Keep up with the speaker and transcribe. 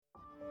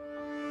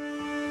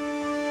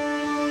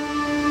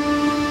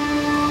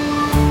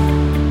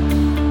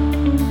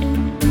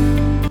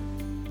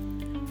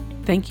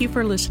Thank you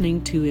for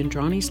listening to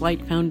Indrani's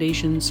Light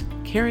Foundation's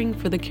Caring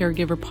for the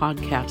Caregiver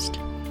podcast.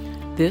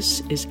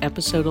 This is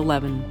episode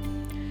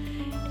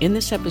 11. In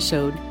this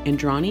episode,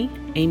 Indrani,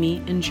 Amy,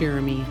 and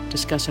Jeremy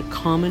discuss a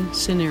common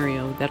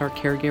scenario that our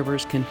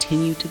caregivers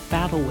continue to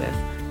battle with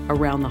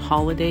around the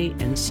holiday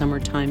and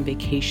summertime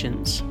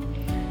vacations.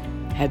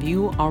 Have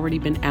you already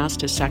been asked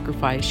to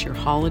sacrifice your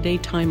holiday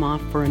time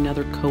off for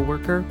another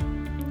coworker?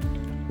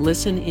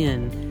 Listen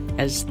in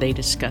as they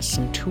discuss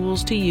some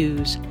tools to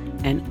use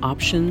and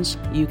options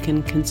you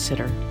can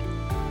consider.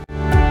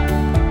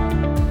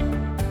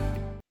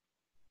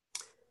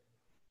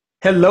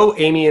 Hello,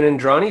 Amy and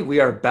Indrani. We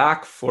are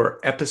back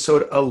for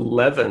episode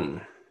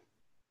 11.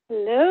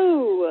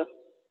 Hello.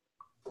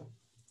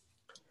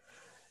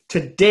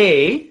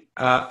 Today,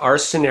 our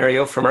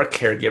scenario from our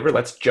caregiver,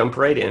 let's jump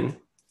right in.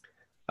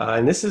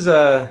 And this is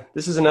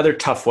another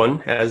tough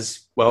one,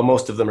 as well,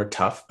 most of them are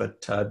tough, but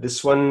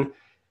this one,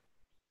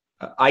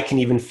 I can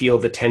even feel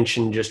the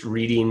tension just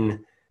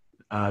reading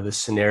the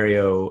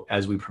scenario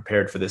as we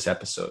prepared for this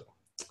episode.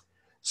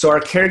 So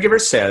our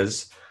caregiver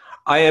says,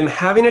 I am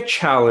having a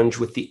challenge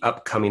with the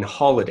upcoming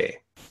holiday,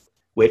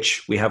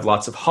 which we have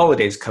lots of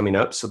holidays coming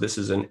up, so this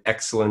is an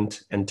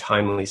excellent and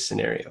timely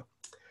scenario.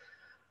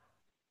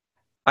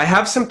 I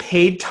have some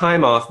paid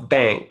time off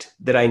banked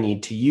that I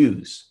need to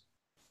use.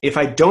 If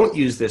I don't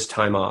use this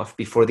time off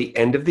before the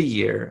end of the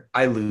year,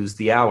 I lose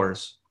the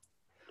hours.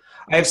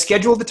 I have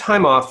scheduled the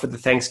time off for the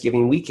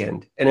Thanksgiving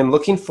weekend and am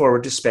looking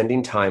forward to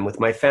spending time with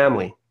my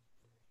family.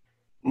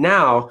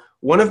 Now,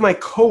 one of my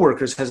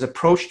coworkers has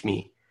approached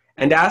me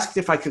and asked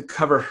if I could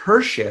cover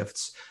her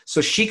shifts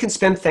so she can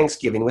spend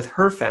Thanksgiving with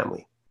her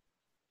family.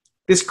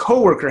 This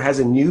coworker has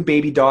a new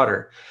baby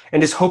daughter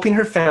and is hoping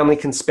her family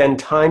can spend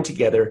time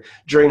together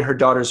during her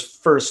daughter's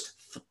first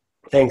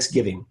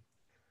Thanksgiving.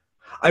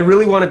 I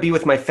really want to be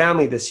with my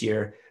family this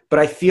year, but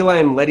I feel I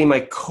am letting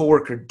my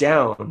coworker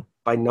down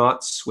by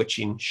not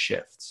switching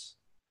shifts.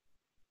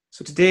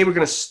 So today we're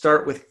going to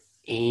start with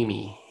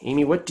Amy.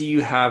 Amy, what do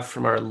you have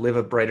from our Live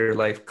a Brighter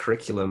Life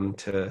curriculum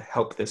to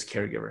help this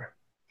caregiver?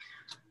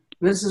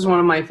 This is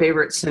one of my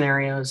favorite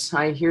scenarios.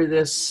 I hear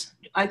this,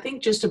 I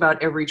think, just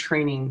about every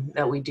training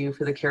that we do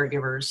for the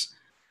caregivers.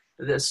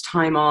 This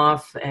time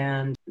off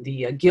and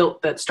the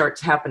guilt that starts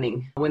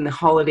happening when the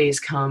holidays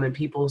come and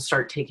people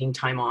start taking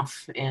time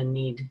off and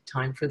need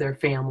time for their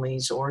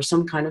families or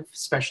some kind of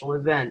special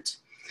event.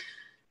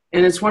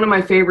 And it's one of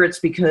my favorites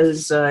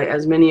because,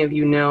 as many of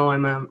you know,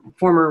 I'm a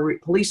former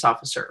police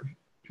officer.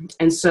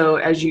 And so,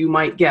 as you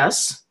might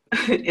guess,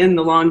 in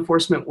the law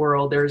enforcement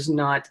world, there's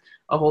not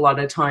a whole lot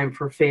of time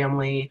for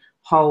family,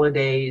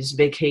 holidays,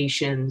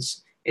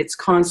 vacations. It's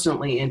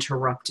constantly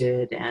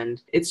interrupted,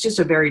 and it's just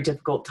a very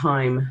difficult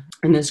time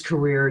in this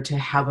career to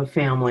have a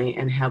family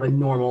and have a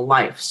normal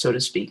life, so to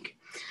speak.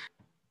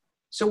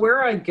 So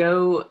where I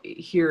go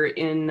here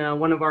in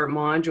one of our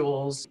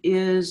modules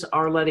is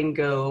our Letting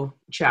Go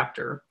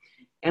chapter.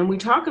 And we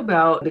talk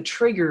about the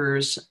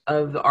triggers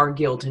of our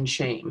guilt and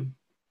shame.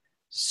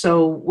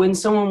 So when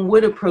someone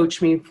would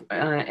approach me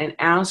and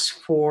ask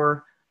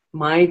for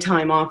my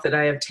time off that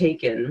I have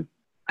taken,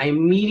 I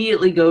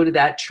immediately go to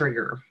that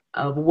trigger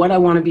of what I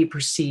want to be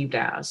perceived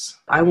as.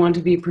 I want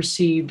to be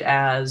perceived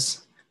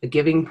as a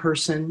giving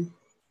person,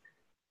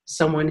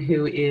 someone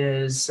who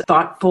is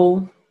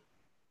thoughtful,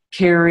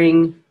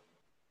 caring,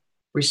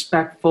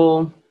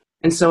 respectful.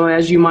 And so,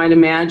 as you might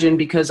imagine,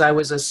 because I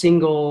was a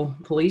single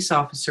police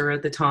officer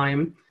at the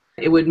time,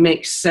 it would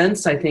make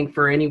sense, I think,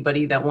 for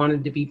anybody that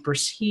wanted to be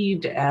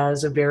perceived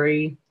as a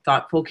very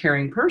thoughtful,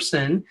 caring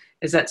person,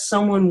 is that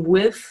someone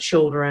with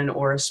children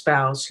or a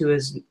spouse who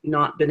has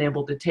not been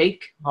able to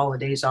take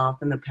holidays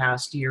off in the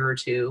past year or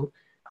two.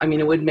 I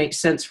mean, it would make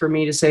sense for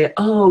me to say,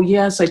 oh,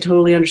 yes, I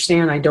totally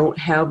understand. I don't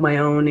have my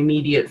own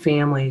immediate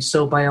family,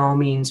 so by all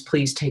means,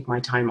 please take my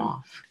time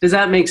off. Does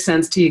that make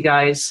sense to you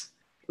guys?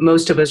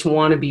 Most of us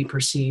want to be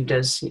perceived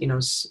as,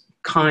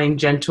 kind,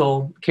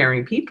 gentle,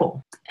 caring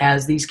people,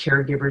 as these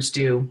caregivers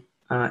do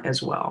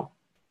as well.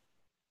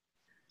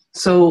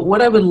 So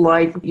what I would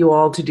like you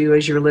all to do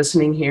as you're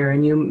listening here,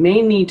 and you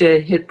may need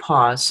to hit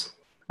pause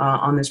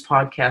on this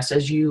podcast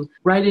as you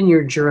write in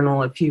your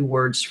journal a few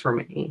words for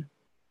me.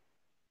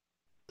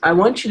 I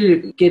want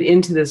you to get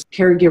into this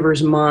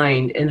caregiver's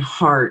mind and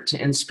heart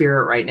and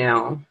spirit right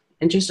now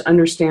and just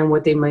understand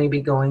what they may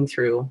be going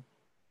through.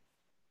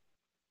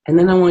 And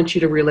then I want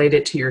you to relate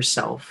it to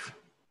yourself.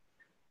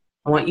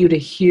 I want you to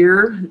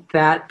hear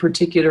that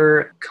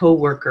particular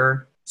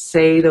coworker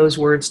say those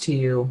words to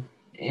you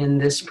in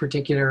this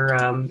particular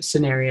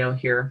scenario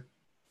here,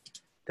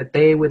 that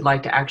they would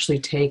like to actually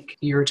take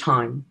your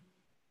time.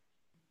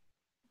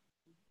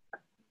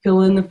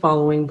 Fill in the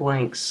following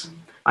blanks.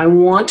 I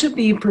want to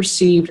be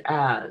perceived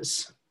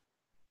as,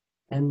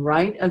 and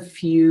write a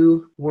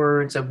few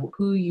words of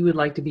who you would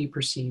like to be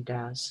perceived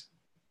as.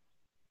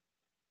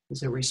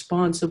 Is it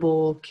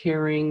responsible,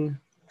 caring,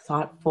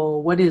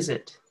 thoughtful? What is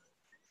it?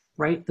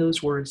 Write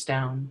those words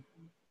down.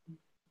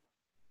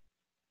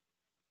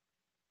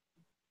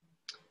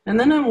 And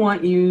then I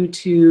want you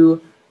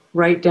to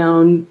write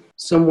down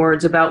some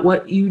words about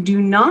what you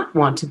do not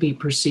want to be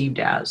perceived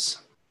as.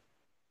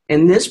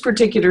 In this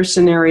particular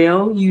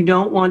scenario, you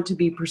don't want to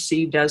be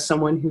perceived as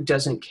someone who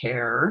doesn't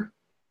care,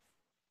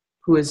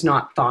 who is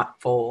not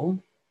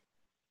thoughtful,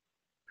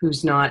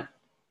 who's not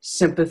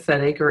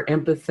sympathetic or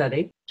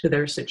empathetic to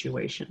their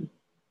situation.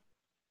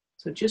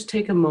 So just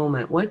take a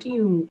moment. What do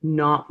you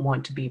not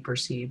want to be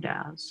perceived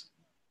as?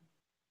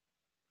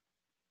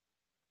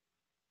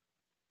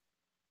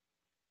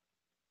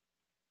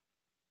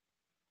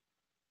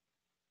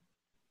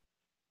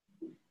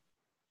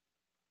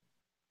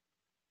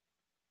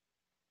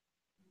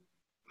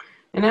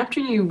 And after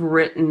you've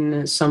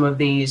written some of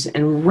these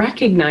and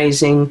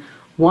recognizing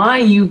why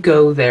you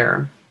go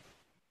there,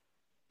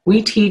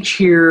 we teach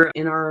here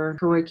in our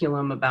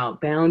curriculum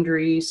about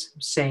boundaries,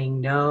 saying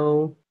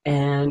no,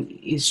 and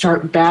you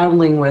start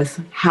battling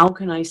with, how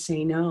can I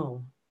say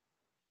no?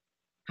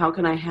 How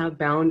can I have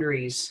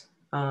boundaries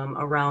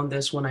around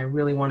this when I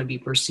really want to be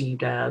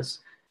perceived as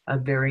a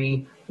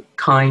very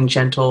kind,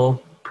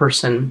 gentle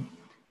person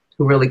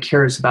who really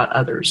cares about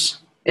others?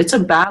 It's a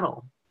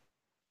battle.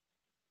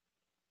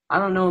 I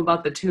don't know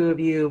about the two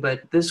of you,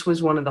 but this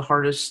was one of the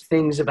hardest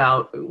things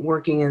about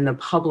working in the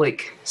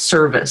public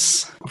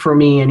service, for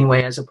me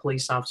anyway, as a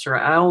police officer.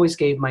 I always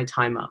gave my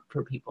time up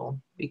for people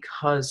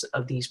because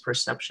of these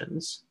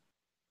perceptions.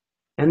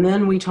 And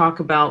then we talk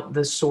about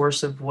the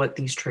source of what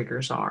these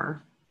triggers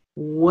are.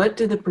 What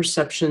do the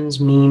perceptions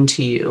mean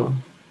to you?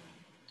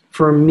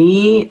 For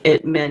me,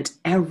 it meant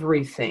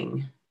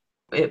everything.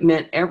 It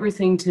meant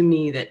everything to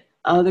me that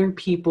other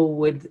people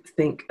would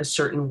think a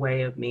certain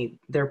way of me.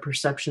 Their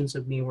perceptions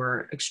of me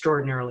were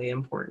extraordinarily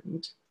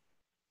important.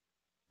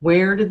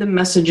 Where did the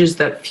messages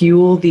that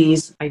fuel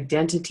these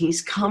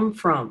identities come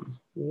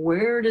from?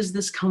 Where does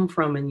this come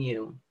from in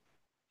you?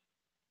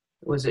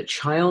 Was it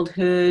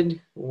childhood?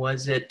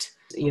 Was it,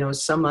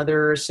 some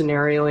other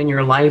scenario in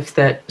your life,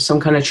 that some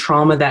kind of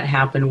trauma that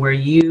happened where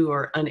you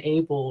are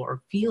unable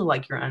or feel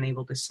like you're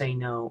unable to say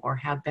no or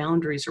have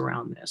boundaries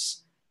around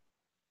this?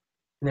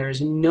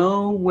 There's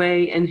no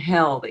way in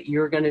hell that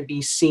you're going to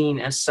be seen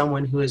as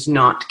someone who is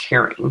not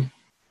caring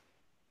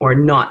or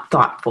not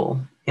thoughtful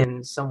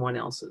in someone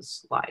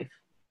else's life.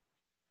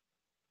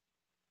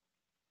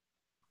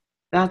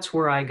 That's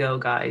where I go,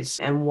 guys,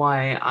 and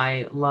why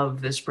I love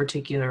this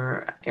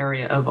particular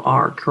area of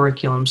our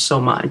curriculum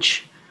so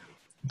much,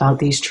 about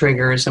these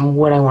triggers and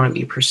what I want to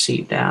be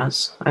perceived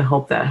as. I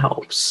hope that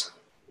helps.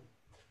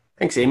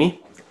 Thanks, Amy.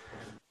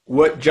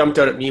 What jumped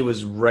out at me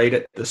was right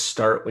at the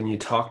start when you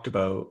talked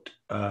about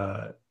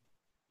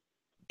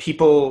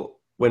people,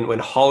 when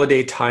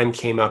holiday time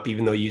came up,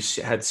 even though you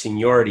had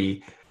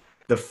seniority,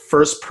 the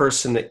first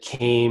person that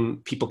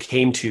people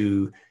came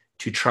to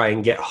try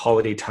and get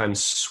holiday time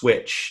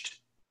switched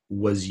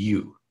was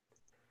you.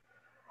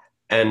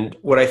 And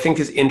what I think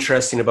is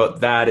interesting about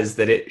that is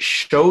that it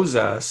shows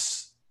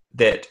us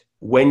that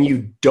when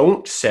you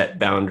don't set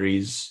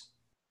boundaries,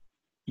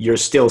 you're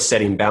still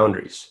setting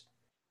boundaries.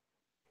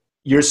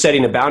 You're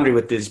setting a boundary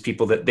with these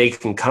people that they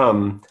can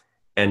come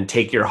and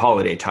take your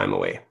holiday time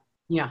away.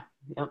 Yeah.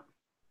 Yep.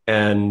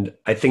 And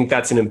I think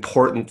that's an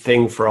important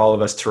thing for all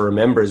of us to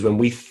remember, is when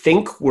we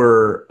think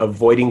we're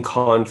avoiding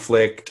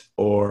conflict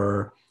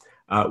or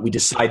we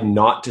decide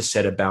not to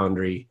set a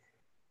boundary,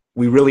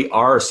 we really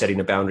are setting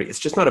a boundary. It's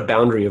just not a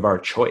boundary of our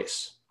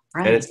choice.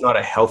 Right. And it's not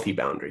a healthy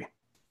boundary.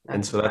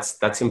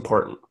 That's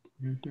important.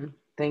 Mm-hmm.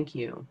 Thank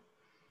you.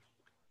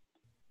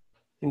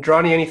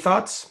 Indrani, any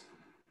thoughts?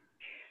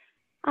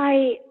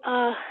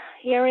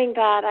 Hearing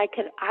that, I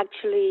could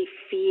actually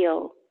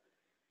feel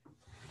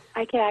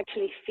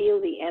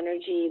the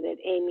energy that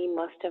Amy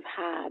must have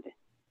had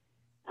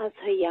as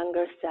her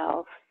younger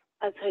self,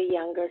 as her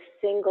younger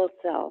single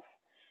self,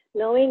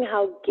 knowing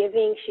how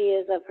giving she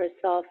is of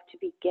herself to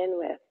begin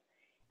with,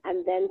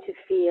 and then to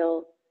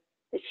feel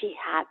that she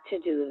had to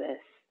do this.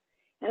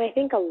 And I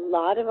think a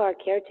lot of our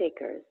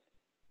caretakers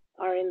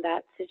are in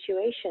that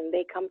situation.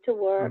 They come to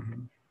work,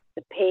 mm-hmm.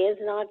 The pay is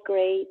not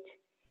great,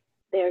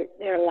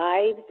 their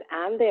lives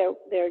and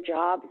their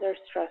jobs are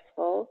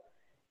stressful,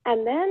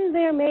 and then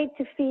they're made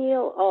to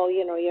feel,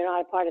 you're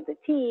not a part of the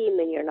team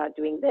and you're not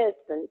doing this,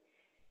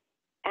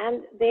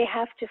 and they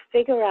have to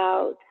figure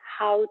out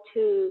how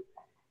to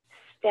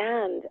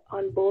stand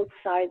on both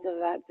sides of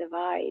that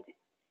divide.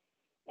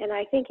 And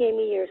I think,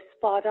 Amy, you're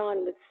spot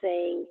on with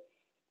saying,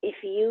 if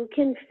you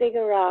can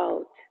figure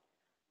out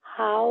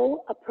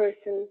how a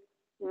person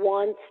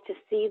wants to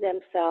see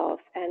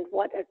themselves and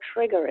what a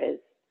trigger is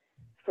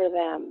for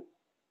them.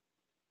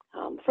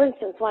 For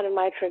instance, one of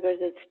my triggers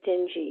is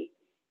stingy.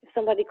 If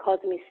somebody calls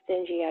me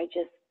stingy, I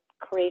just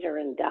crater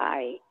and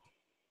die.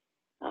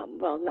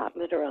 Well, not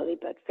literally,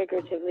 but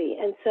figuratively.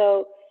 And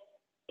so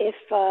if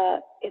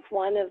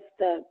one of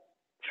the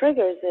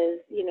triggers is,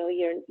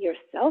 you're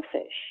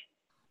selfish,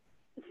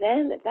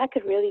 then that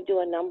could really do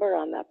a number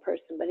on that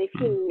person. But if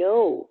you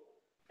know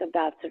that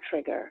that's a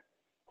trigger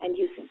and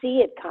you see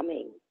it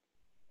coming,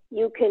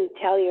 you can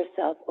tell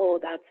yourself, oh,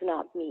 that's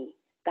not me.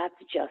 That's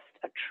just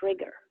a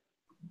trigger.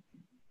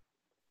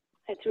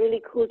 It's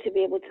really cool to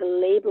be able to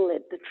label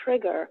it, the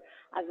trigger,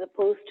 as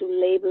opposed to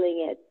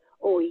labeling it,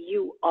 oh,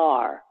 you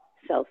are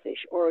selfish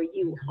or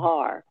you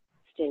are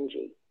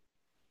stingy.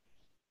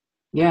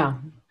 Yeah.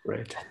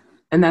 Right.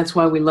 And that's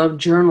why we love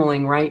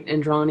journaling, right,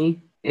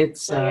 Indrani?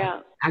 It's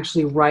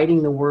actually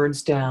writing the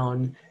words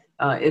down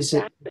is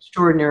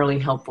extraordinarily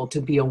helpful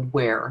to be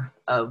aware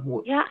of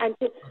what and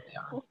they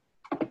are.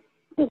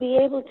 To be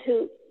able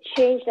to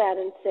change that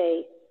and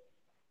say,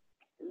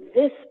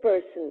 this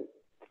person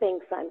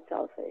thinks I'm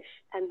selfish,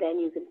 and then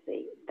you can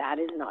say, that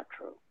is not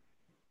true.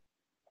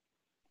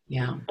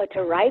 Yeah. But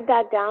to write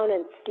that down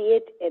and see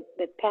it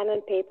with pen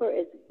and paper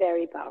is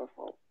very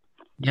powerful.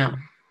 Yeah.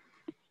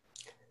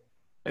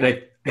 And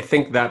I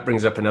think that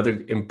brings up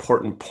another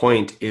important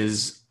point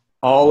is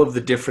all of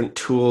the different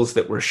tools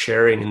that we're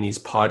sharing in these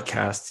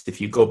podcasts. If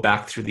you go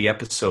back through the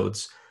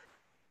episodes,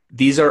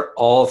 these are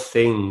all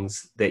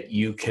things that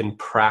you can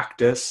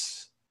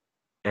practice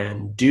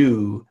and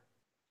do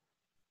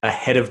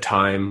ahead of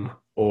time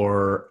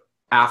or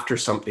after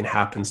something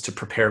happens to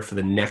prepare for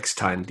the next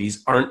time.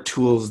 These aren't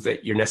tools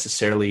that you're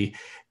necessarily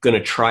going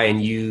to try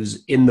and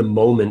use in the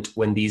moment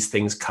when these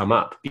things come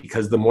up,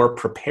 because the more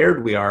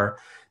prepared we are,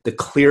 the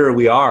clearer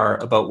we are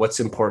about what's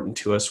important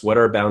to us, what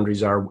our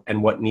boundaries are,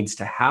 and what needs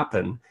to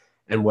happen,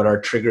 and what our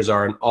triggers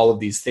are, and all of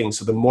these things.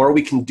 So the more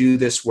we can do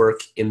this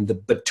work in the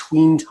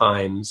between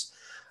times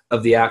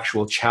of the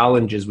actual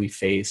challenges we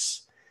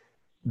face,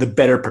 the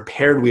better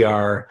prepared we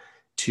are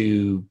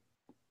to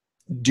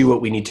do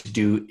what we need to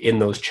do in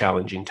those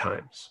challenging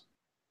times.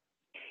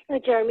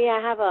 Jeremy, I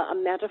have a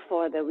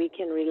metaphor that we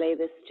can relay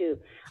this to.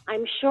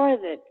 I'm sure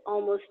that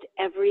almost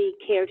every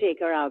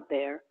caretaker out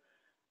there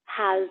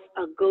has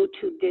a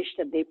go-to dish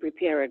that they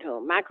prepare at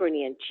home,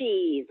 macaroni and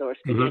cheese or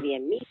spaghetti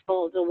and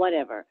meatballs or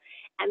whatever,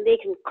 and they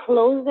can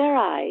close their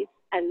eyes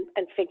and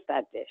fix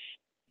that dish.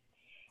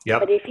 Yep.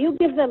 But if you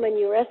give them a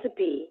new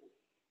recipe,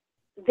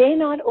 they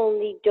not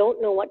only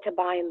don't know what to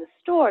buy in the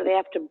store, they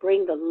have to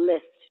bring the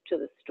list to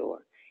the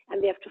store,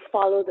 and they have to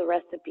follow the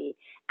recipe.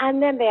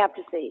 And then they have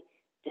to say,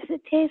 does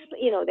it taste,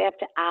 they have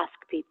to ask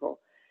people.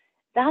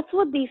 That's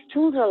what these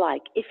tools are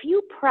like. If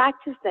you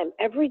practice them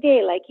every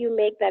day, like you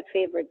make that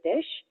favorite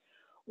dish,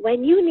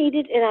 when you need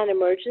it in an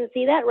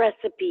emergency, that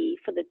recipe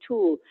for the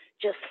tool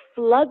just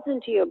floods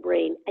into your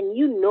brain and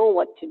you know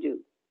what to do.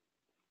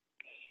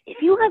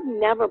 If you have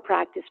never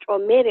practiced or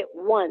made it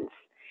once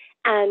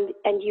and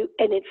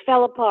it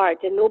fell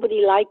apart and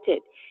nobody liked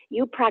it,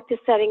 you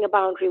practiced setting a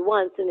boundary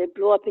once and it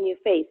blew up in your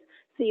face,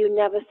 so you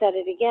never set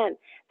it again.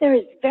 There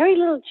is very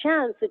little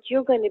chance that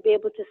you're going to be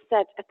able to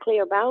set a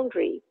clear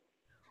boundary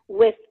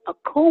with a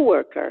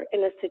coworker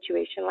in a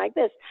situation like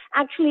this.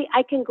 Actually,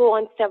 I can go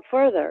one step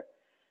further.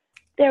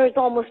 There is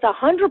almost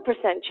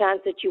 100%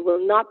 chance that you will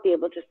not be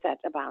able to set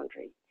a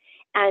boundary.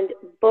 And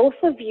both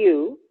of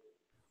you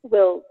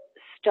will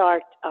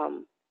start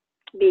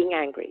being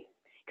angry,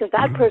 because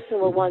that person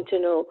will want to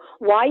know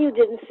why you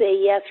didn't say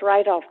yes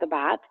right off the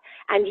bat,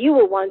 and you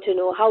will want to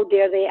know how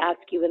dare they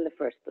ask you in the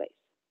first place.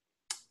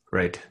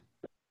 Right.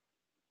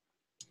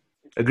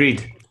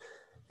 Agreed.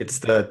 It's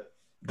the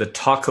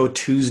Taco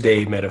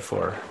Tuesday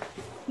metaphor.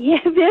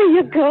 Yeah, there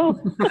you go.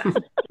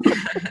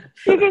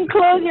 You can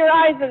close your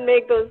eyes and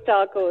make those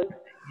tacos.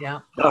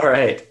 Yeah. All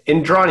right.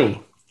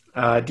 Indrani,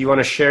 do you want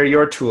to share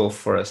your tool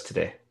for us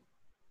today?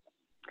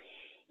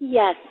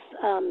 Yes,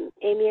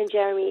 Amy and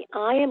Jeremy,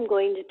 I am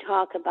going to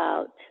talk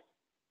about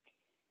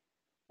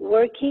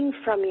working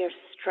from your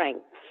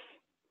strengths.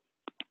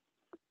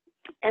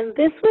 And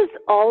this was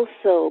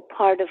also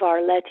part of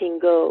our letting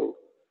go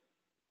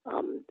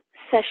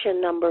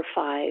session number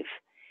 5.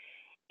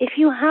 If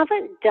you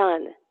haven't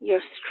done your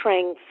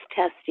strengths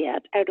test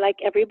yet, I'd like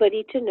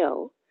everybody to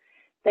know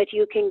that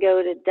you can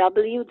go to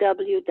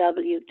www.V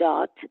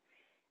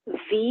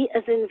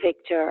as in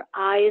Victor,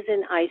 I as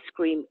in ice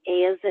cream,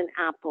 A as in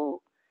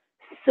apple,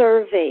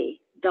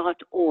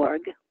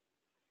 survey.org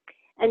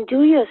and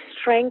do your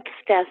strengths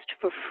test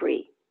for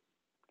free.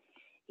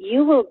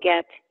 You will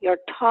get your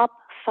top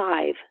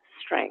 5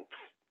 strengths.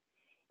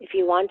 If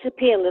you want to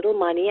pay a little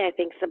money, I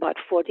think it's about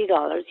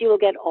 $40, you will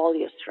get all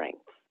your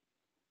strengths.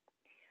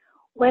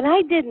 When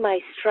I did my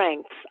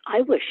strengths,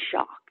 I was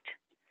shocked.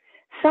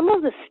 Some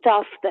of the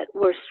stuff that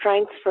were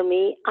strengths for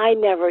me, I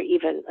never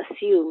even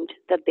assumed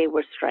that they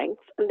were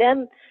strengths. And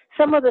then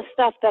some of the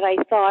stuff that I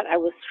thought I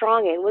was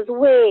strong in was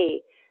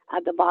way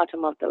at the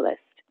bottom of the list.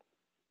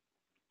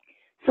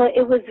 So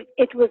it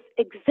was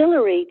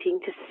exhilarating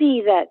to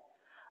see that,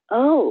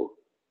 for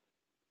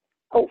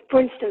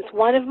instance,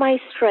 one of my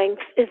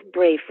strengths is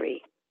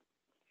bravery.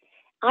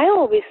 I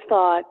always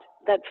thought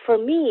that for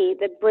me,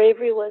 that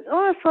bravery was,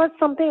 it's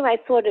something I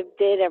sort of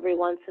did every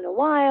once in a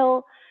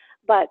while,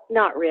 but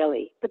not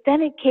really. But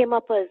then it came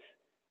up as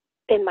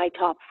in my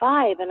top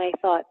 5, and I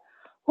thought,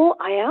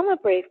 I am a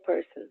brave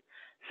person.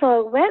 So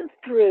I went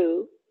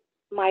through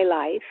my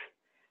life,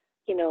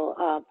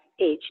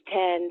 age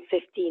 10,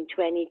 15,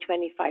 20,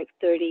 25,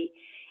 30,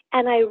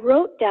 and I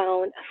wrote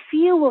down a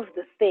few of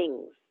the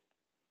things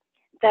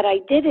that I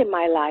did in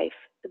my life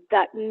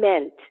that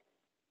meant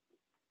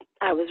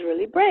I was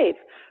really brave.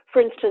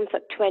 For instance,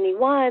 at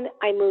 21,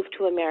 I moved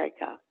to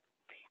America.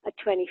 At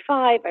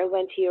 25, I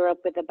went to Europe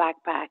with a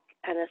backpack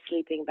and a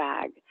sleeping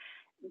bag.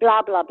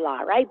 Blah, blah,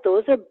 blah, right?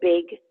 Those are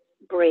big,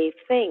 brave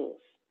things.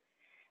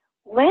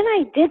 When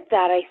I did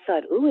that, I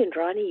thought, ooh,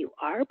 Indrani, you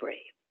are brave.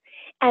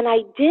 And I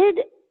did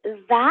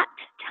that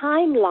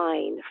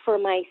timeline for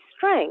my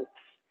strengths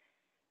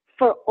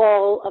for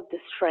all of the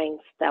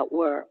strengths that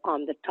were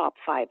on the top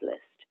 5 list.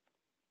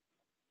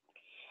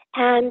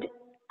 And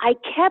I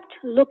kept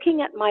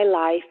looking at my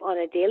life on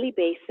a daily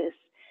basis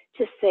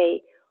to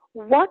say,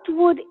 what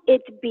would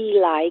it be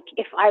like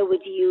if I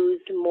would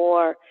use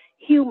more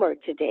humor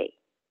today?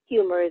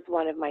 Humor is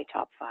one of my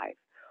top 5.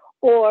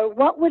 Or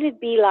what would it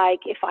be like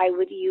if I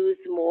would use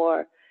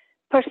more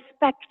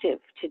perspective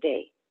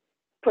today?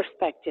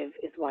 Perspective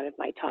is one of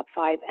my top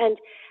 5. And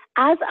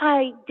as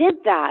I did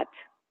that,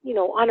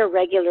 on a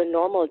regular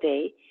normal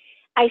day,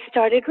 I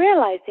started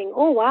realizing,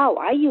 oh wow,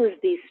 I use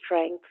these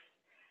strengths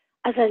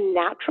as a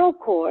natural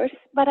course,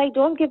 but I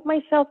don't give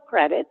myself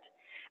credit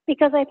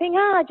because I think,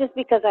 just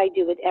because I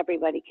do it,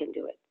 everybody can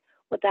do it.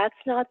 Well, that's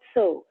not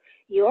so.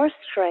 Your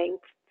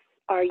strengths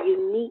are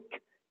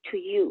unique to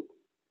you.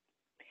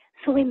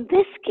 So in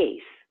this case,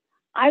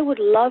 I would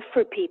love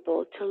for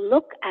people to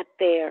look at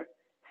their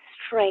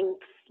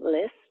strengths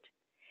list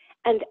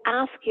and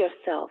ask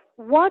yourself,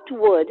 what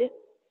would,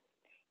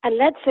 and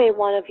let's say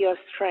one of your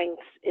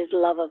strengths is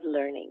love of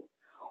learning.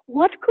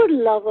 What could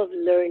love of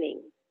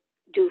learning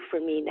do for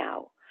me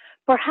now?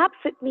 Perhaps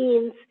it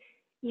means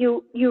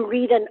you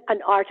read an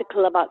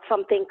article about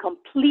something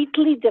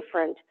completely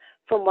different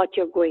from what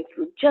you're going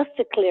through, just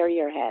to clear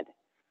your head.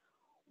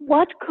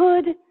 What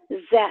could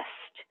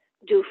zest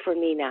do for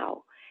me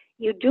now?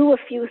 You do a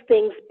few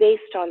things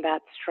based on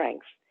that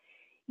strength.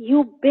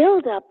 You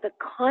build up the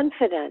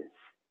confidence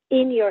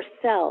in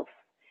yourself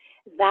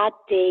that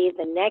day,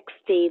 the next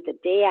day, the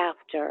day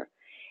after,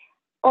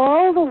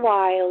 all the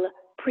while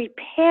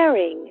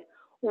preparing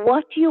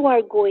what you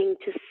are going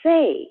to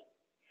say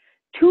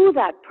to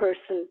that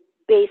person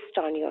based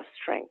on your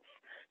strengths.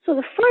 So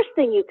the first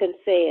thing you can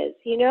say is,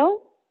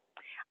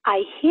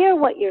 I hear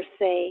what you're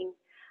saying.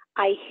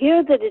 I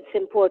hear that it's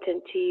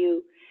important to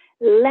you.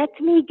 Let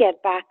me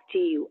get back to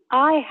you.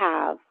 I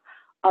have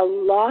a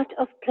lot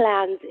of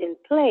plans in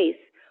place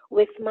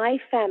with my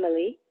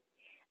family.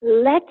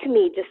 Let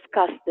me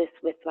discuss this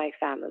with my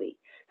family.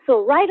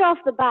 So right off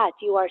the bat,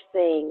 you are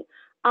saying,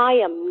 I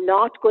am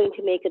not going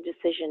to make a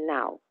decision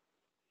now.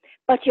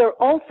 But you're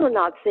also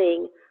not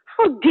saying,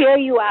 how dare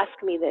you ask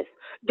me this?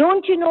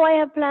 Don't you know I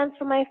have plans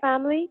for my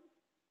family?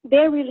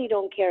 They really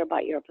don't care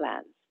about your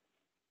plans.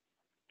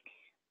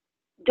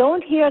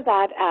 Don't hear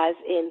that as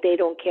in they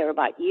don't care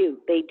about you.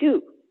 They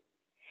do.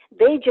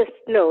 They just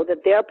know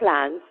that their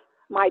plans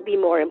might be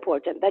more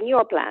important than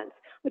your plans,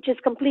 which is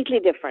completely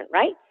different,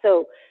 right?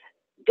 So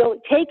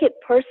don't take it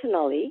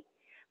personally,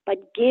 but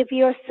give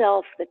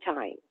yourself the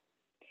time.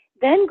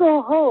 Then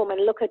go home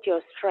and look at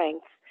your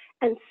strengths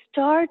and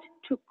start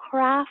to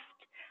craft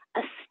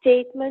a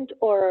statement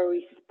or a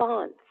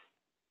response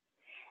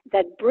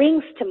that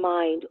brings to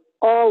mind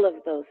all of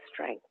those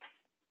strengths.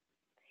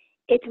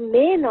 It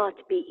may not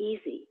be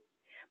easy,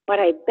 but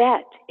I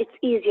bet it's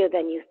easier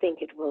than you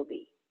think it will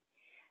be.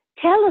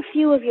 Tell a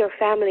few of your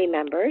family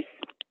members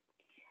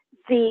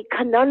the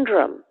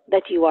conundrum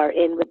that you are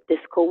in with this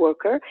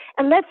coworker,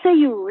 and let's say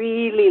you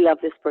really love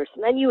this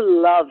person and you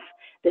love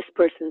this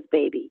person's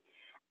baby.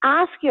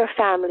 Ask your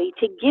family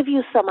to give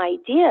you some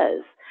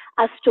ideas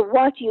as to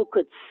what you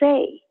could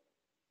say,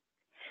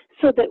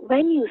 so that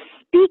when you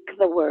speak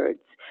the words,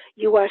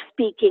 you are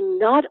speaking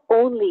not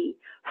only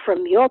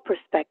from your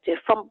perspective,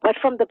 but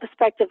from the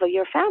perspective of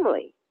your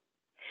family.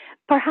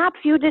 Perhaps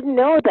you didn't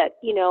know that,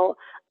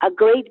 a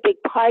great big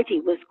party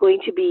was going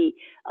to be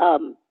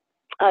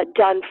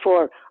done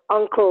for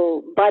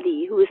Uncle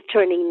Buddy, who is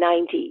turning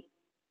 90.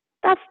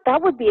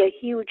 That would be a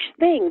huge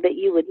thing that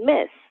you would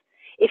miss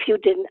if you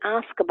didn't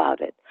ask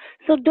about it.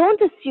 So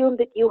don't assume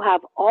that you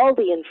have all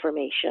the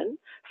information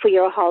for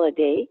your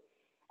holiday,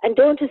 and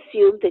don't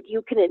assume that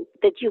you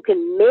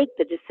can make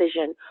the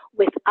decision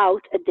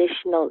without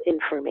additional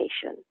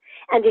information.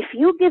 And if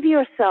you give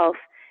yourself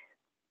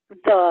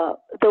the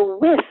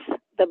width,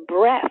 the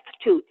breadth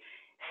to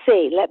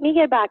say, let me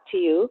get back to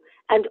you,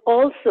 and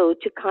also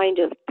to kind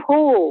of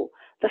poll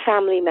the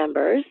family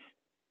members,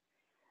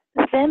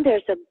 then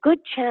there's a good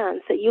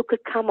chance that you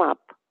could come up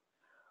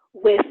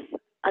with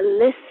a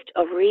list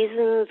of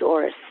reasons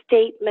or a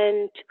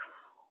statement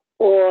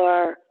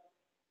or,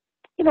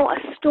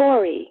 a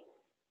story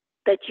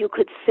that you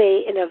could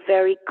say in a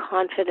very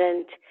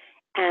confident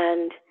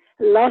and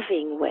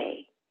loving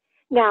way.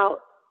 Now,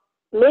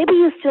 maybe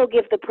you still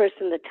give the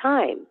person the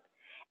time.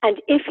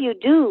 And if you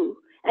do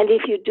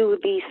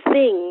these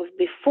things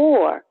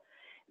before,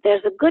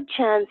 there's a good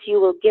chance you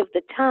will give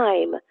the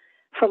time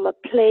from a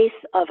place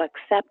of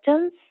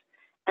acceptance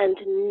and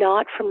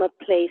not from a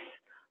place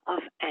of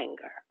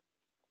anger.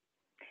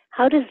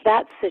 How does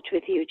that sit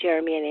with you,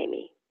 Jeremy and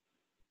Amy?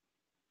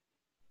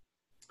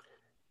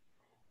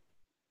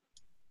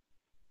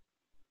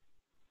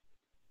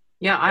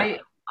 Yeah,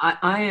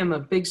 I am a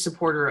big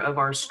supporter of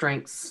our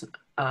strengths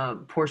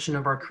portion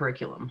of our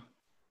curriculum.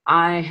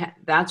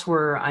 That's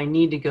where I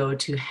need to go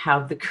to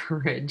have the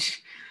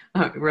courage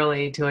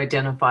really to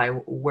identify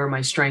where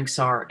my strengths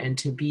are and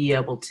to be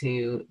able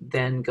to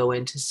then go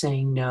into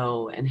saying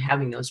no and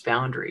having those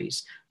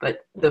boundaries.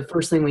 But the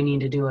first thing we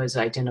need to do is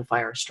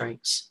identify our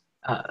strengths.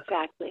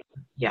 Exactly.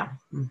 Yeah.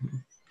 Mm-hmm.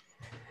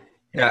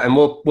 Yeah, and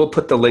we'll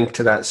put the link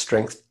to that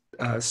strength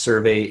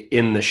survey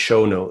in the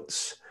show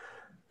notes.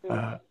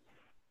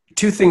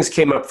 Two things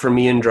came up for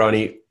me and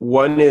Drawny.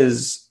 One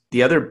is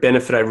the other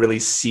benefit I really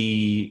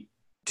see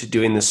to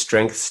doing the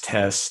strengths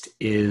test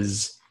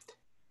is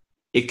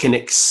it can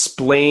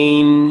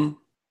explain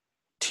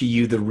to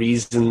you the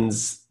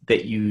reasons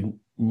that you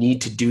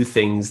need to do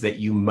things that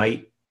you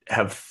might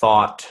have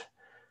thought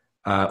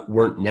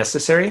weren't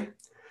necessary.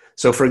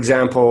 So for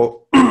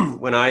example,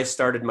 when I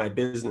started my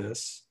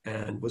business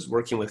and was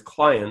working with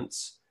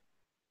clients,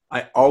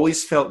 I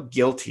always felt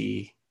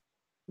guilty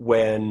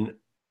when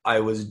I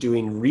was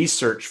doing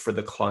research for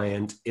the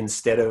client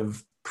instead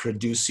of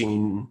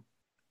producing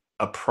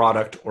a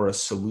product or a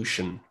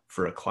solution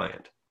for a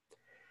client.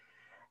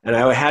 And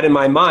I had in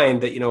my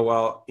mind that,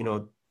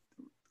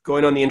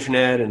 going on the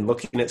internet and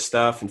looking at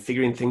stuff and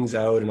figuring things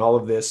out and all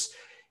of this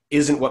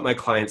isn't what my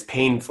client's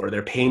paying for.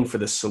 They're paying for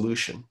the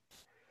solution.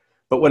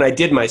 But when I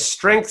did my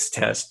strengths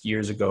test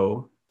years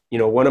ago,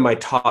 one of my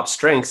top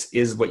strengths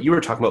is what you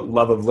were talking about,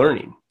 love of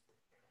learning.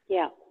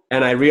 Yeah.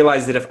 And I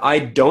realized that if I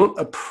don't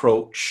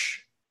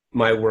approach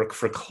my work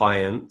for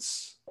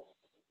clients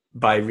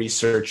by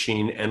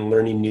researching and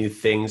learning new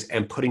things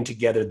and putting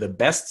together the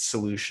best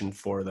solution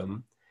for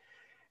them,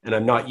 and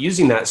I'm not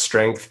using that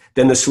strength,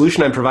 then the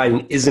solution I'm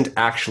providing isn't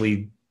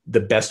actually the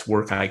best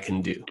work I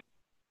can do.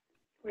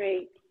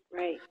 Right.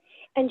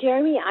 And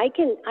Jeremy, I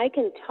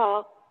can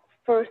talk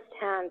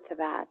firsthand to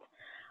that.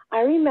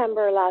 I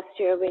remember last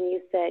year when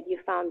you said you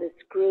found this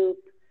group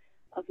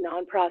of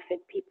nonprofit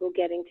people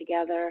getting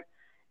together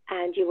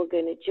and you were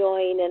going to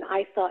join, and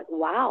I thought,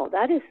 wow,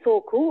 that is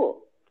so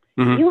cool.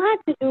 Mm-hmm. You had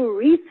to do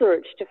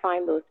research to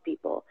find those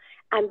people.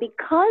 And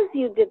because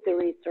you did the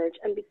research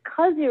and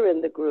because you're in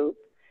the group,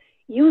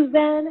 you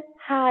then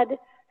had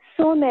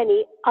so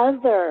many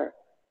other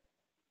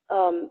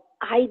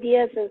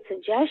ideas and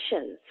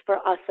suggestions for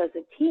us as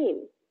a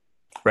team.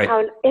 Right.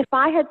 And if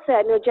I had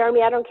said, no,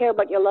 Jeremy, I don't care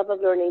about your love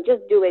of learning,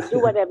 just do it, do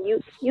whatever,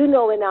 you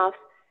know enough,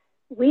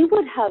 we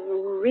would have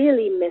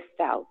really missed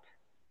out.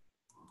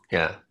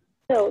 Yeah.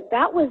 So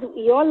that was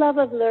your love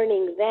of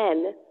learning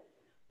then.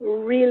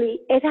 Really,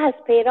 it has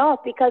paid off,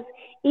 because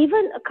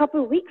even a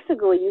couple of weeks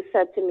ago, you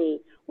said to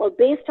me, well,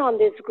 based on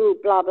this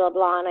group, blah, blah,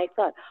 blah. And I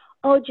thought,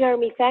 oh,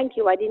 Jeremy, thank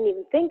you. I didn't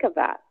even think of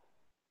that.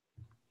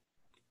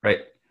 Right.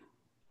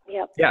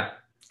 Yep. Yeah.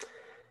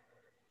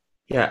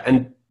 Yeah.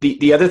 And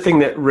the other thing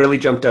that really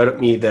jumped out at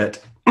me that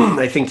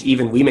I think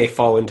even we may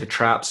fall into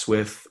traps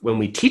with when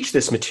we teach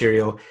this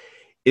material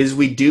is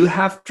we do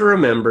have to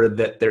remember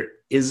that there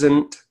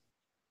isn't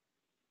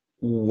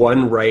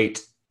one right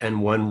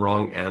and one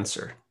wrong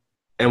answer.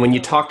 And when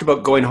you talked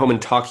about going home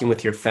and talking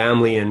with your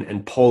family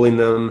and polling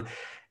them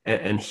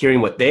and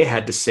hearing what they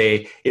had to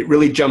say, it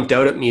really jumped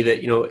out at me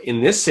that,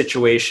 in this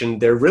situation,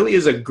 there really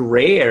is a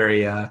gray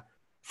area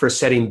for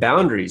setting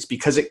boundaries,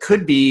 because it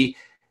could be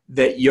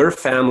that your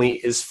family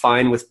is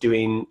fine with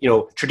doing,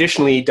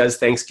 traditionally does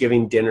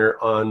Thanksgiving dinner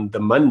on the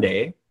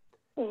Monday,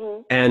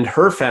 mm-hmm. and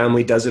her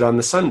family does it on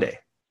the Sunday.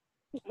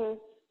 Mm-hmm.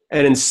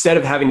 And instead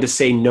of having to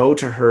say no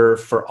to her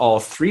for all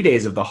 3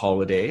 days of the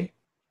holiday,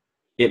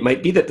 it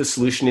might be that the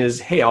solution is,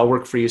 hey, I'll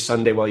work for you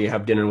Sunday while you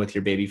have dinner with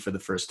your baby for the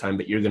first time,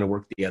 but you're going to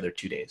work the other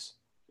 2 days.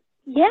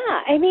 Yeah,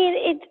 I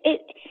mean,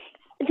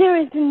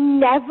 there is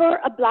never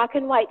a black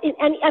and white.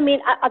 And I mean,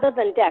 other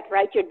than death,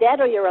 right? You're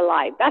dead or you're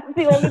alive. That's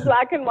the only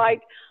black and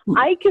white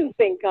I can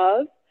think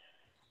of.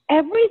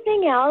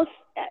 Everything else,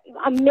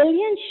 a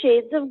million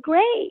shades of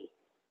gray.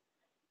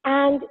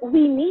 And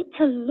we need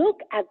to look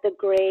at the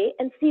gray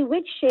and see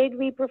which shade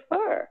we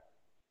prefer.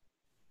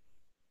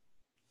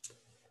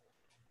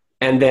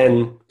 And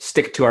then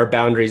stick to our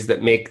boundaries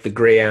that make the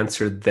gray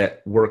answer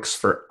that works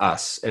for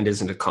us and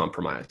isn't a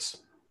compromise.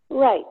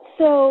 Right.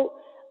 So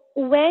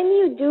when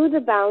you do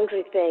the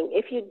boundary thing,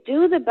 if you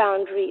do the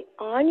boundary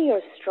on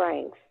your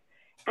strengths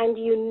and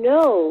you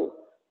know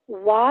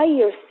why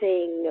you're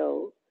saying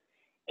no,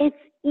 it's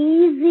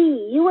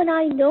easy. You and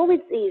I know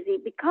it's easy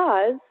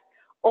because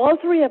all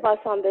three of us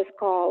on this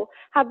call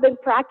have been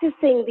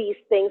practicing these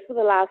things for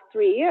the last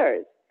 3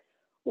 years.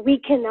 We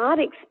cannot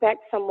expect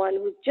someone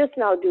who's just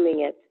now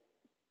doing it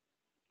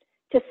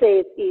to say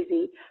it's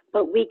easy,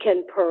 but we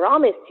can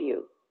promise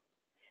you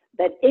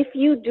that if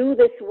you do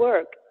this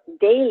work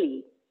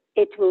daily,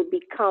 it will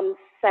become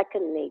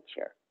second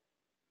nature.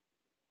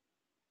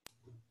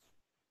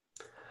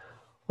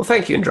 Well,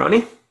 thank you,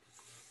 Indrani.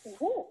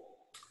 Mm-hmm.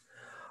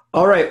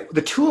 All right.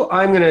 The tool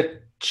I'm going to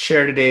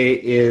share today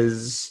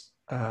is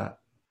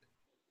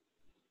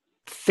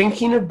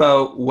thinking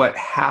about what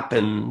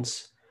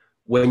happens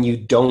when you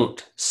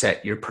don't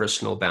set your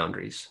personal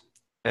boundaries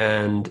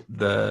and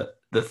the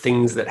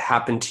things that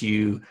happen to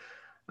you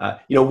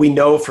We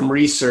know from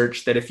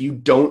research that if you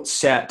don't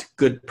set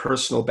good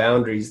personal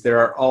boundaries, there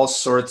are all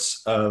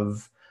sorts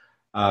of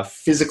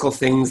physical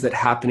things that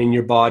happen in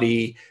your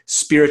body,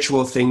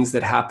 spiritual things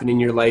that happen in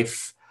your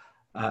life,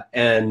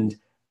 and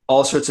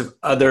all sorts of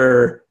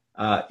other,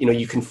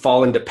 you can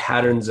fall into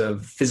patterns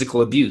of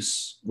physical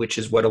abuse, which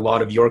is what a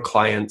lot of your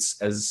clients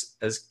as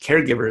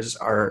caregivers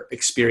are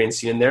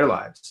experiencing in their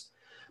lives.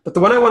 But the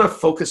one I want to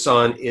focus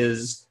on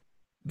is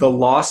the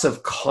loss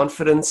of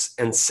confidence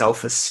and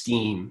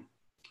self-esteem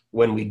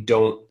when we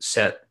don't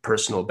set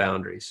personal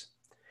boundaries.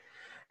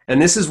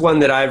 And this is one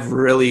that I've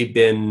really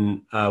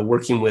been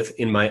working with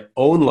in my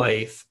own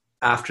life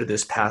after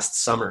this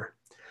past summer.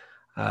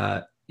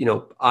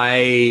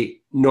 I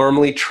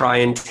normally try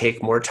and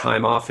take more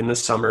time off in the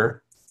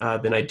summer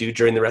than I do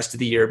during the rest of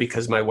the year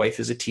because my wife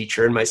is a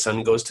teacher and my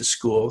son goes to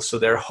school, so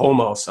they're home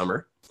all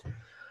summer.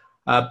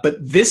 But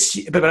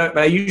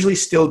I usually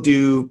still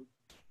do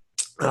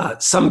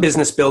some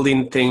business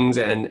building things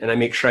and I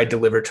make sure I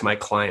deliver to my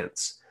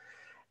clients.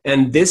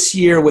 And this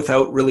year,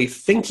 without really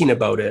thinking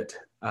about it,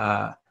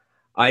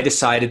 I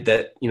decided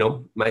that,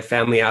 my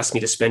family asked me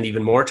to spend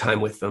even more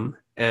time with them.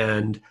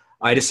 And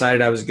I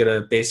decided I was going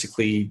to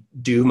basically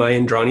do my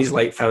Indrani's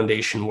Light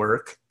Foundation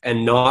work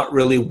and not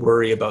really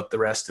worry about the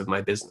rest of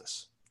my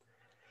business.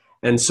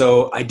 And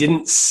so I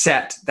didn't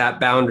set that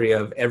boundary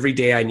of every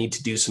day I need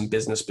to do some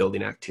business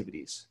building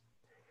activities.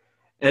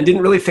 And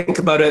didn't really think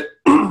about it.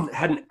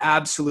 Had an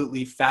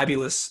absolutely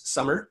fabulous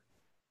summer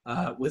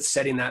with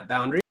setting that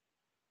boundary.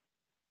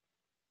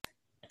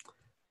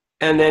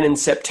 And then in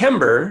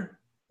September,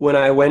 when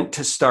I went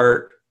to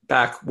start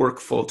back work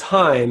full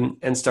time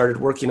and started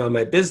working on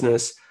my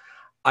business,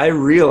 I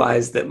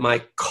realized that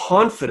my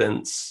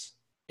confidence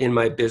in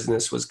my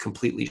business was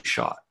completely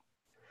shot.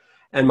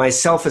 And my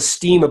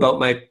self-esteem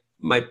about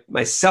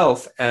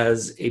myself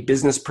as a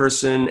business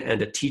person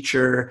and a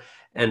teacher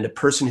and a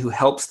person who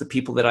helps the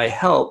people that I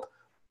help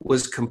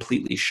was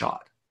completely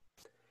shot.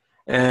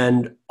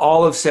 And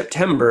all of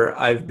September,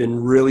 I've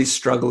been really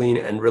struggling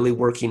and really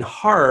working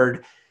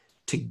hard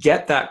to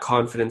get that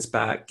confidence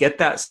back, get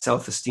that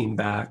self-esteem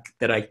back,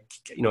 that I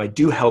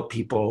do help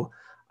people,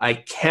 I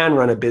can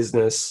run a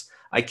business,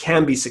 I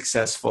can be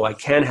successful, I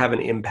can have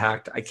an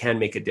impact, I can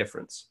make a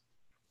difference.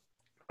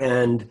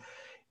 And,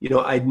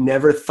 I'd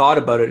never thought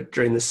about it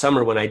during the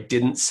summer when I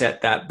didn't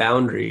set that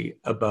boundary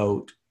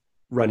about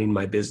running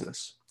my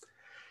business.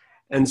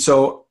 And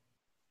so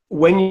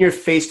when you're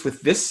faced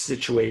with this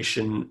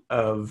situation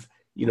of,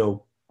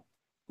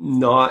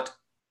 not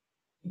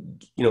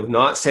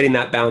setting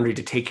that boundary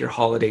to take your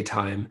holiday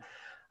time.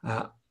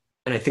 And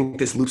I think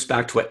this loops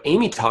back to what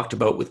Amy talked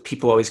about with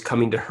people always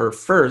coming to her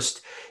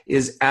first,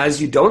 is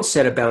as you don't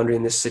set a boundary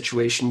in this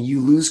situation, you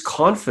lose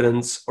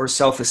confidence or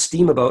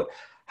self-esteem about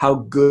how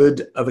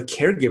good of a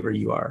caregiver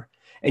you are.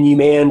 And you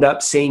may end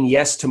up saying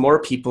yes to more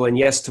people and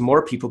yes to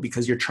more people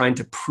because you're trying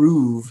to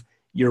prove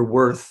your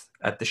worth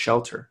at the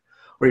shelter,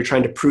 or you're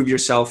trying to prove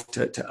yourself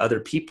to other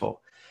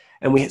people.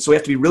 And so we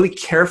have to be really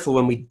careful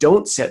when we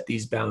don't set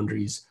these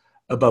boundaries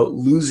about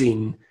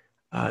losing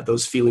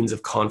those feelings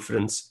of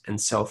confidence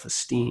and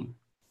self-esteem.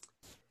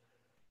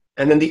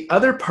 And then the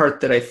other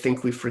part that I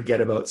think we forget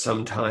about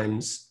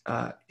sometimes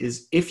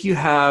is if you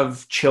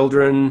have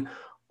children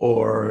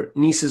or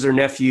nieces or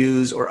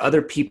nephews or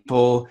other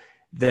people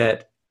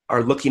that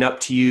are looking up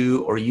to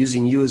you or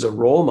using you as a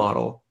role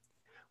model,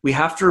 we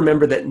have to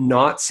remember that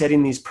not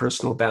setting these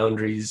personal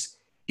boundaries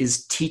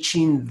is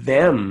teaching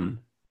them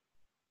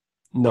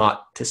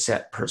not to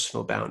set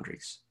personal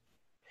boundaries.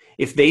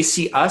 If they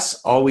see us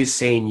always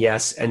saying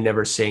yes and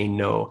never saying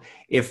no,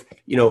 if,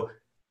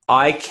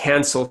 I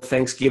cancel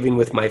Thanksgiving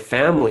with my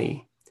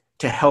family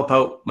to help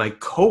out my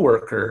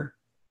coworker,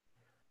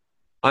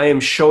 I am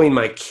showing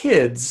my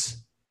kids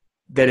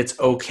that it's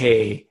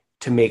okay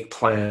to make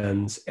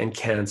plans and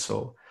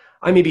cancel.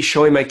 I may be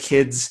showing my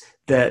kids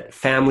that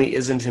family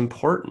isn't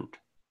important.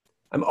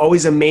 I'm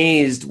always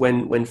amazed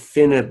when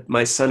Finn,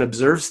 my son,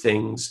 observes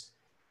things,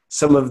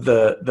 some of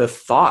the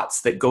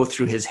thoughts that go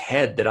through his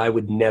head that I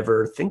would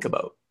never think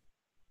about.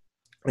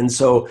 And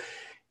so,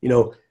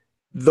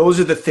 those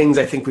are the things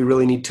I think we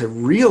really need to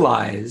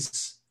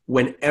realize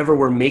whenever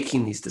we're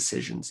making these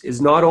decisions, is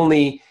not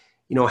only,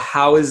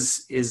 how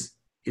is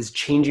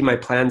changing my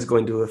plans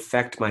going to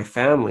affect my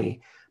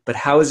family, but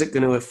how is it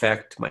going to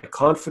affect my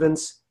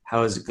confidence?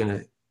 How is it going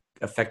to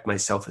affect my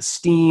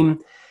self-esteem?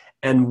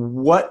 And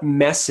what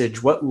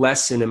message, what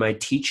lesson am I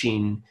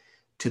teaching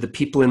to the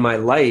people in my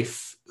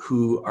life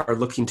who are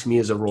looking to me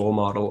as a role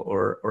model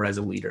or as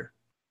a leader?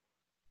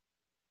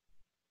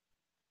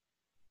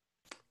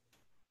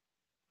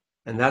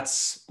 And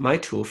that's my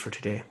tool for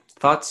today.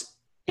 Thoughts,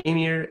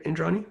 Amy or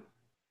Indrani?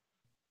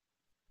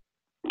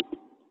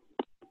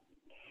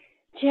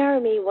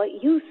 Jeremy,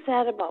 what you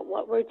said about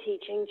what we're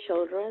teaching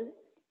children,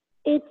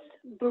 it's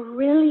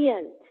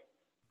brilliant.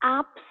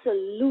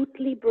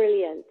 Absolutely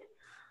brilliant.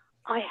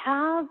 I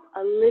have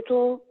a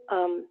little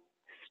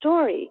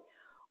story.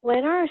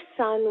 When our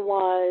son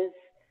was,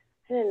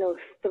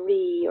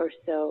 3 or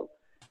so,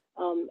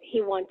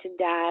 he wanted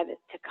Dad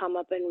to come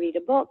up and read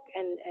a book,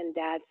 and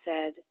Dad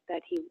said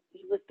that he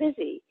was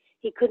busy.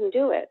 He couldn't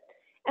do it.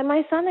 And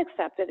my son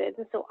accepted it,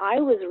 and so I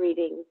was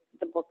reading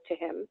the book to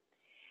him.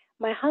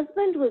 My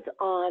husband was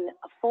on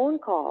a phone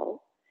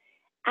call,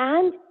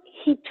 and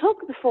he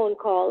took the phone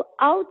call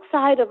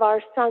outside of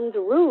our son's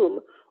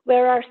room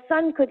where our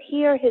son could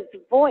hear his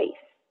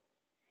voice.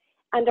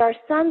 And our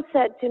son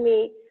said to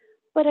me,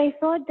 "But I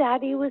thought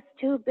Daddy was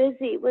too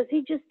busy. Was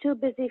he just too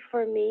busy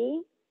for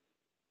me?"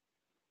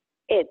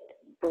 It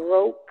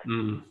broke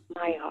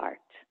my heart.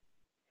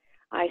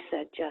 I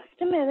said,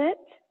 "Just a minute."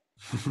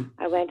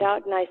 I went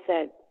out and I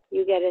said,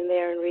 "You get in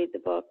there and read the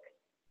book.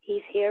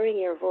 He's hearing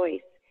your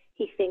voice.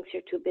 He thinks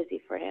you're too busy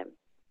for him."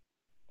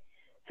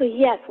 So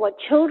yes, what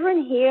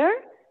children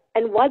hear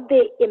and what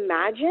they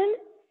imagine,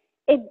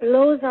 it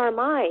blows our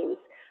minds.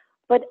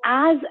 But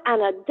as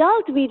an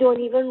adult, we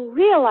don't even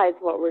realize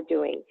what we're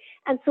doing.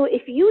 And so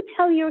if you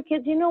tell your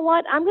kids, "You know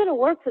what, I'm going to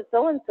work for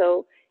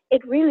so-and-so,"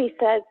 it really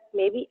says,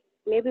 maybe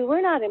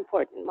we're not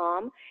important,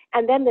 Mom.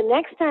 And then the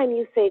next time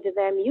you say to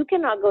them, "You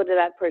cannot go to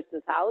that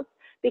person's house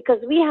because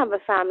we have a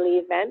family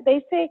event,"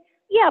 they say,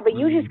 "Yeah, but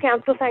you just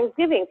cancel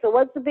Thanksgiving, so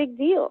what's the big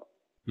deal?"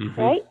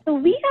 Right? So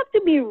we have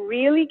to be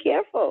really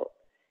careful.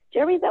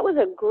 Jeremy, that was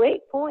a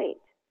great point.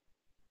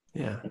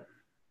 Yeah.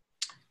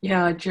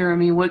 Yeah,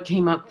 Jeremy, what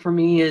came up for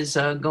me is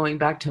going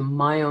back to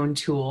my own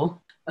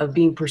tool of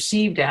being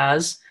perceived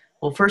as,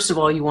 well, first of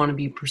all, you want to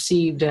be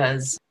perceived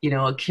as,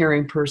 a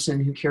caring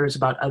person who cares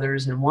about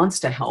others and wants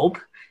to help,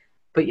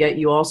 but yet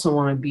you also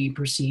want to be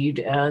perceived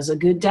as a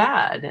good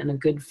dad and a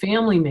good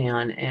family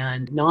man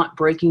and not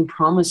breaking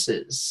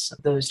promises,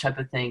 those type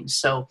of things.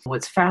 So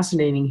what's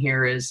fascinating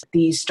here is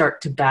these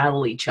start to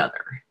battle each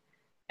other.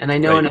 And I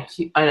know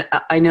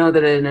I know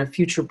that in a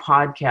future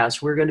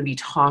podcast, we're going to be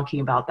talking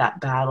about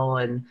that battle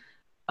and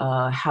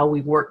how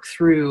we work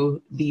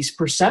through these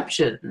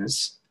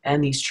perceptions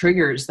and these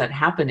triggers that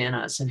happen in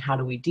us and how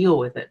do we deal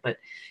with it. But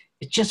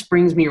it just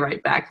brings me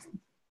right back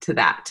to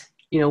that.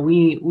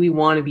 We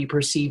want to be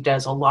perceived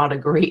as a lot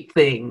of great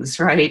things,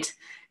 right?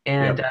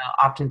 And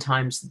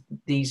oftentimes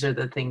these are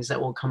the things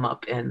that will come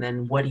up. And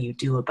then what do you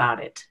do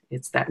about it?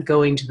 It's that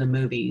going to the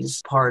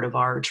movies part of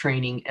our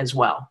training as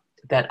well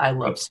that I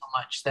love so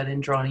much that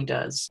Indrani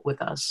does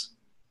with us.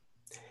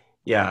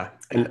 Yeah.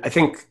 And I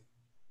think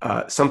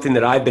something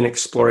that I've been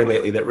exploring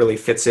lately that really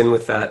fits in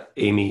with that,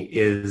 Amy,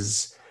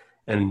 is,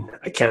 and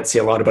I can't say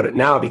a lot about it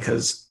now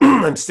because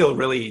I'm still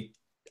really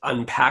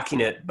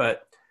unpacking it,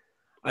 but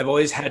I've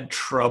always had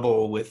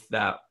trouble with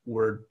that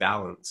word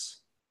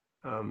balance.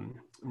 I'm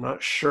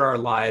not sure our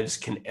lives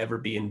can ever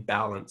be in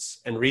balance.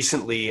 And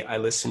recently I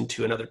listened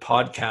to another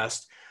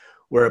podcast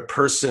where a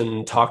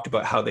person talked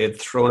about how they had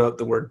thrown out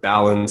the word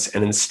balance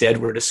and instead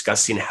were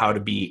discussing how to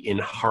be in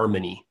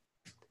harmony.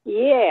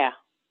 Yeah.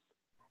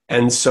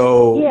 And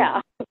so,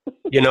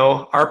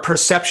 our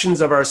perceptions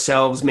of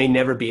ourselves may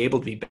never be able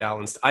to be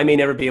balanced. I may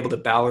never be able to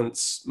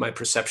balance my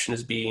perception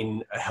as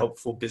being a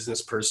helpful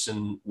business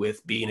person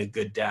with being a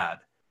good dad.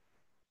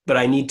 But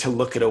I need to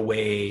look at a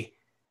way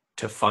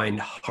to find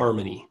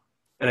harmony.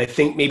 And I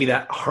think maybe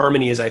that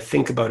harmony, as I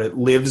think about it,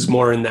 lives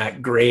more in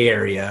that gray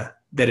area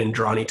that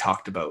Indrani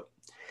talked about.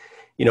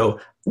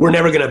 We're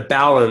never going to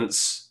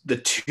balance the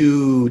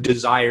two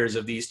desires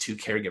of these two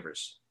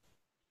caregivers.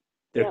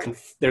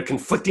 They're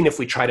conflicting if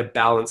we try to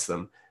balance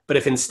them. But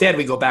if instead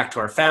we go back to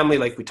our family,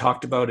 like we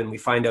talked about, and we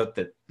find out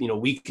that,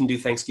 we can do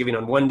Thanksgiving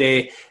on one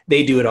day,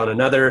 they do it on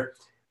another,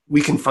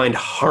 we can find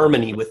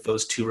harmony with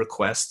those two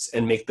requests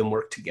and make them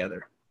work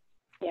together.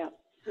 Yeah.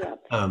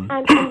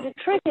 And the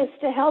trick is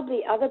to help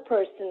the other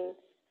person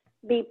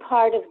be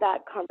part of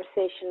that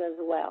conversation as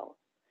well.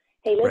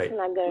 Hey, listen,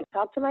 I'm going to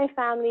talk to my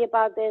family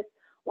about this.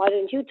 Why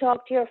don't you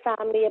talk to your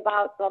family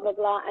about blah, blah,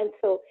 blah. And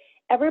so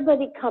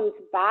everybody comes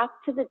back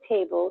to the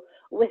table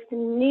with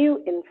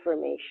new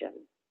information.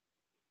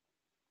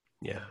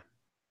 Yeah.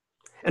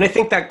 And I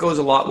think that goes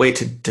a lot way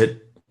to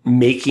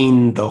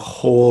making the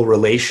whole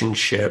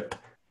relationship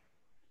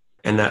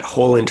and that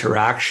whole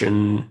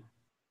interaction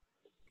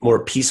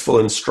more peaceful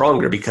and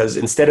stronger, because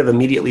instead of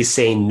immediately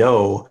saying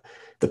no,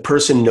 the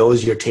person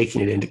knows you're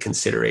taking it into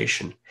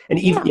consideration. And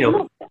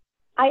even,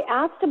 I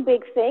asked a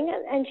big thing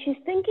and she's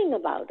thinking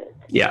about it.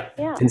 Yeah.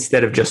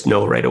 Instead of just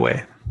no right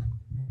away.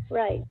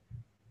 Right.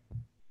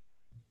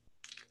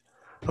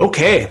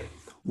 Okay.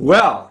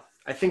 Well,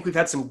 I think we've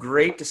had some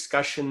great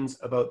discussions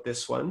about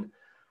this one.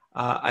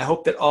 I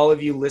hope that all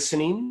of you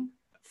listening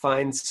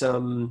find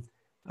some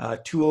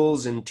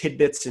tools and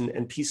tidbits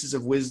and pieces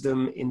of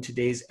wisdom in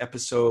today's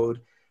episode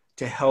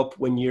to help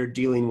when you're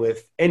dealing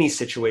with any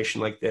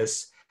situation like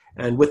this.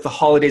 And with the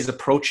holidays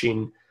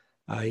approaching,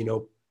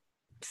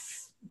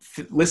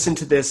 listen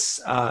to this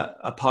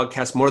a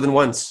podcast more than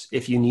once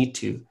if you need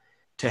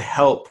to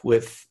help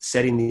with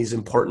setting these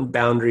important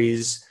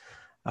boundaries,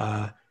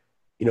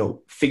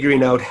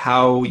 figuring out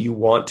how you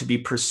want to be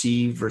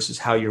perceived versus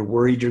how you're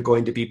worried you're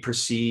going to be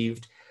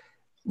perceived,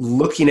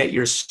 looking at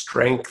your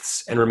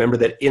strengths. And remember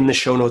that in the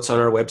show notes on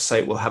our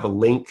website, we'll have a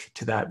link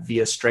to that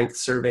via strength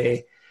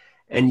survey.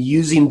 and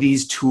using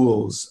these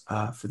tools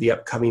for the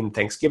upcoming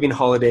Thanksgiving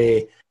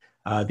holiday,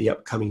 the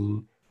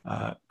upcoming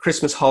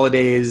Christmas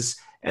holidays,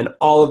 and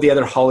all of the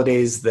other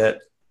holidays that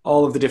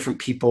all of the different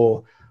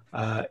people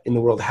in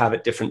the world have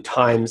at different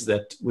times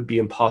that would be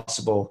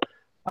impossible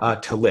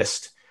to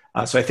list.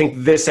 So I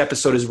think this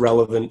episode is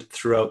relevant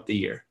throughout the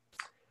year.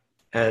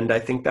 And I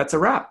think that's a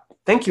wrap.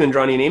 Thank you,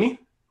 Indrani and Amy.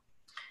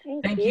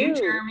 Thank you,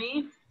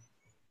 Jeremy.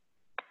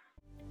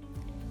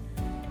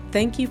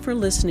 Thank you for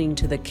listening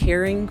to the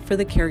Caring for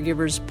the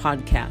Caregivers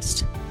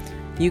podcast.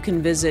 You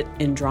can visit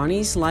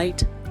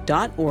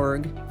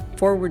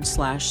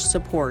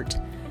indranislight.org/support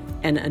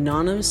and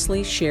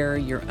anonymously share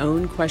your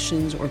own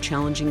questions or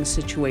challenging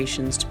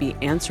situations to be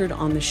answered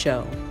on the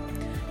show.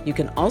 You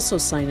can also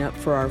sign up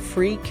for our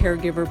free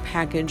caregiver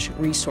package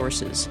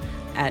resources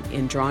at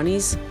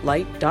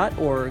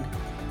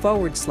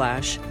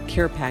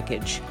indranislight.org/care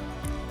package.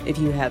 If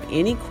you have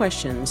any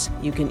questions,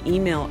 you can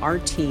email our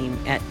team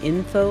at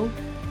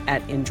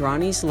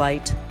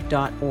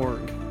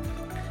info@indranislight.org.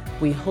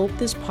 We hope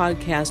this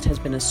podcast has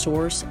been a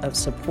source of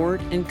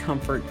support and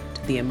comfort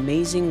to the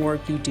amazing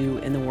work you do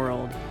in the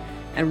world.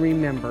 And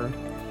remember,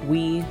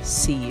 we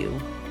see you.